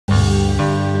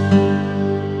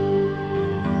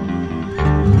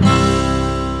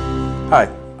Hi,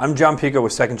 I'm John Pico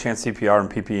with Second Chance CPR and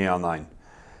PPE Online.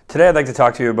 Today I'd like to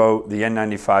talk to you about the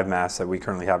N95 mask that we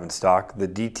currently have in stock, the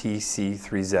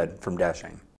DTC3Z from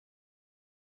Dasheng.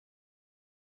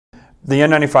 The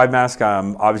N95 mask,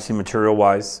 obviously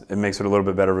material-wise, it makes it a little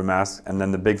bit better of a mask, and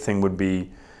then the big thing would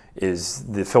be is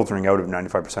the filtering out of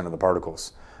 95% of the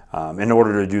particles. In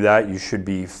order to do that, you should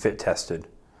be fit tested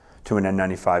to an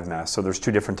N95 mask. So there's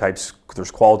two different types,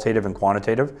 there's qualitative and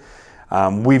quantitative.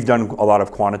 We've done a lot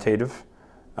of quantitative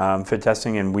fit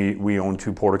testing, and we own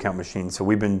 2 Portacount machines, so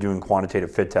we've been doing quantitative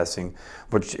fit testing,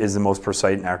 which is the most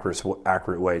precise and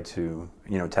accurate way to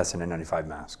test an N95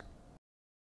 mask.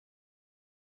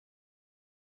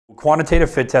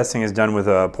 Quantitative fit testing is done with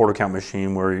a Portacount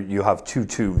machine where you have 2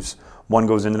 tubes. One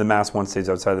goes into the mask, one stays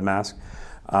outside the mask.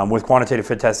 With quantitative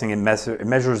fit testing, it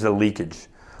measures the leakage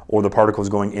or the particles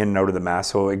going in and out of the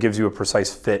mask, so it gives you a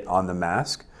precise fit on the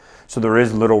mask. So there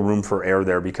is little room for error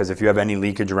there, because if you have any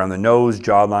leakage around the nose,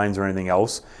 jaw lines, or anything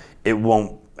else, it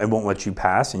won't let you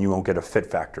pass, and you won't get a fit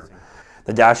factor.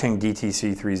 The Dasheng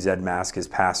DTC3Z mask is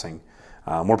passing.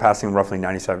 We're passing roughly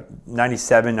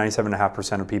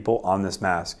 97.5% of people on this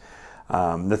mask.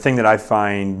 The thing that I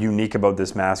find unique about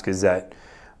this mask is that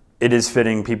it is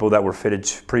fitting people that were fitted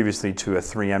previously to a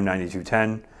 3M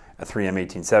 9210, a 3M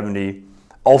 1870.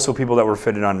 Also, people that were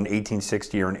fitted on an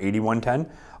 1860 or an 8110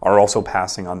 are also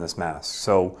passing on this mask.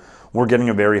 So we're getting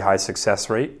a very high success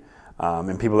rate,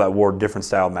 and people that wore different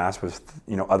style masks with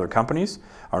other companies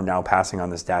are now passing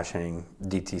on this Dasheng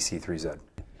DTC3Z.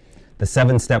 The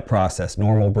 7-step process: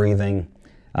 normal breathing,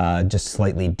 just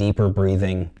slightly deeper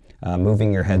breathing,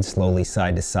 moving your head slowly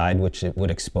side to side, which it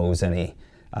would expose any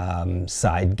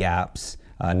side gaps,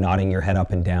 nodding your head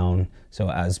up and down, so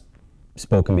as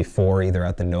spoken before, either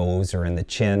at the nose or in the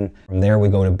chin. From there we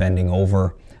go to bending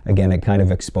over. Again, it kind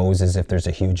of exposes if there's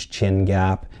a huge chin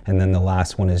gap. And then the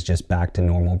last one is just back to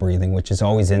normal breathing, which is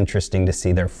always interesting to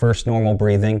see their first normal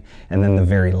breathing and then the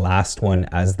very last one,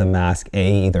 as the mask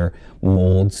either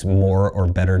molds more or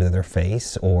better to their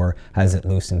face, or has it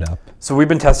loosened up. So we've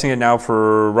been testing it now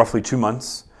for roughly 2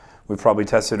 months. We've probably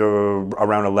tested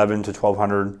around 11 to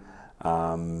 1,200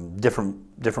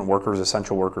 different workers,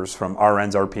 essential workers, from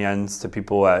RNs, RPNs, to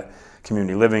people at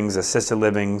community livings, assisted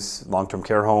livings, long-term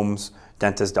care homes,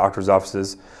 dentists, doctors'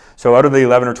 offices. So out of the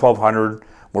 11 or 1,200,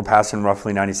 we're passing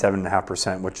roughly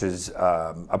 97.5%, which is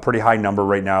a pretty high number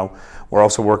right now. We're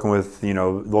also working with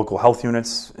local health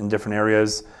units in different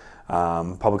areas.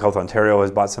 Public Health Ontario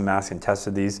has bought some masks and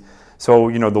tested these.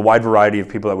 So the wide variety of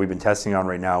people that we've been testing on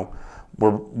right now,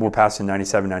 we're passing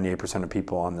 97-98% of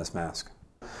people on this mask.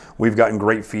 We've gotten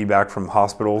great feedback from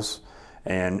hospitals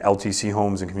and LTC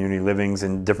homes and community livings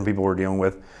and different people we're dealing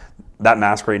with. That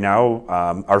mask right now,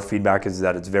 our feedback is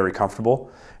that it's very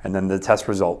comfortable. And then the test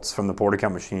results from the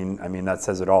Portacount machine, I mean, that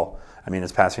says it all. I mean,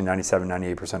 it's passing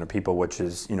 97-98% of people, which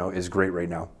is, is great right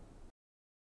now.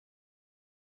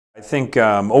 I think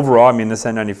overall, I mean, this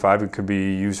N95, it could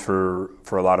be used for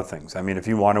a lot of things. I mean, if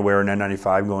you want to wear an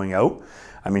N95 going out,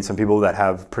 I mean, some people that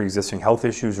have pre-existing health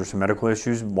issues or some medical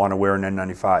issues want to wear an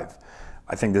N95.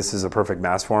 I think this is a perfect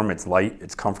mask for them. It's light,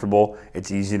 it's comfortable,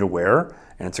 it's easy to wear,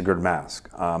 and it's a good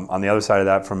mask. On the other side of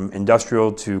that, from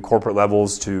industrial to corporate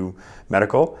levels to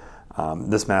medical,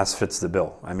 this mask fits the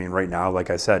bill. I mean, right now, like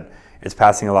I said, it's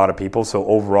passing a lot of people, so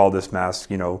overall this mask,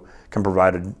 can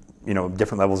provide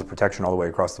different levels of protection all the way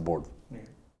across the board.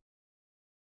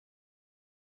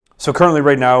 So currently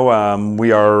right now,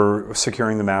 we are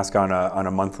securing the mask on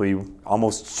a monthly,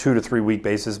 almost 2 to 3 week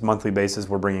basis, monthly basis.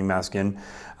 We're bringing mask in.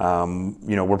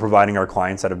 We're providing our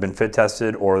clients that have been fit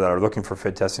tested or that are looking for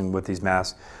fit testing with these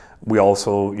masks. We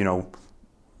also,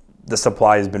 the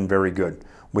supply has been very good.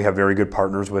 We have very good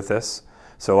partners with this.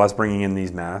 So us bringing in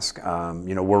these masks,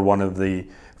 we're one of the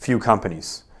few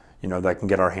companies, that can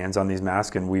get our hands on these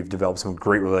masks, and we've developed some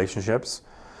great relationships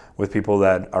with people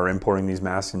that are importing these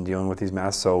masks and dealing with these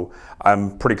masks. So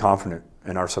I'm pretty confident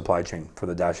in our supply chain for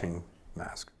the Dasheng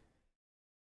mask.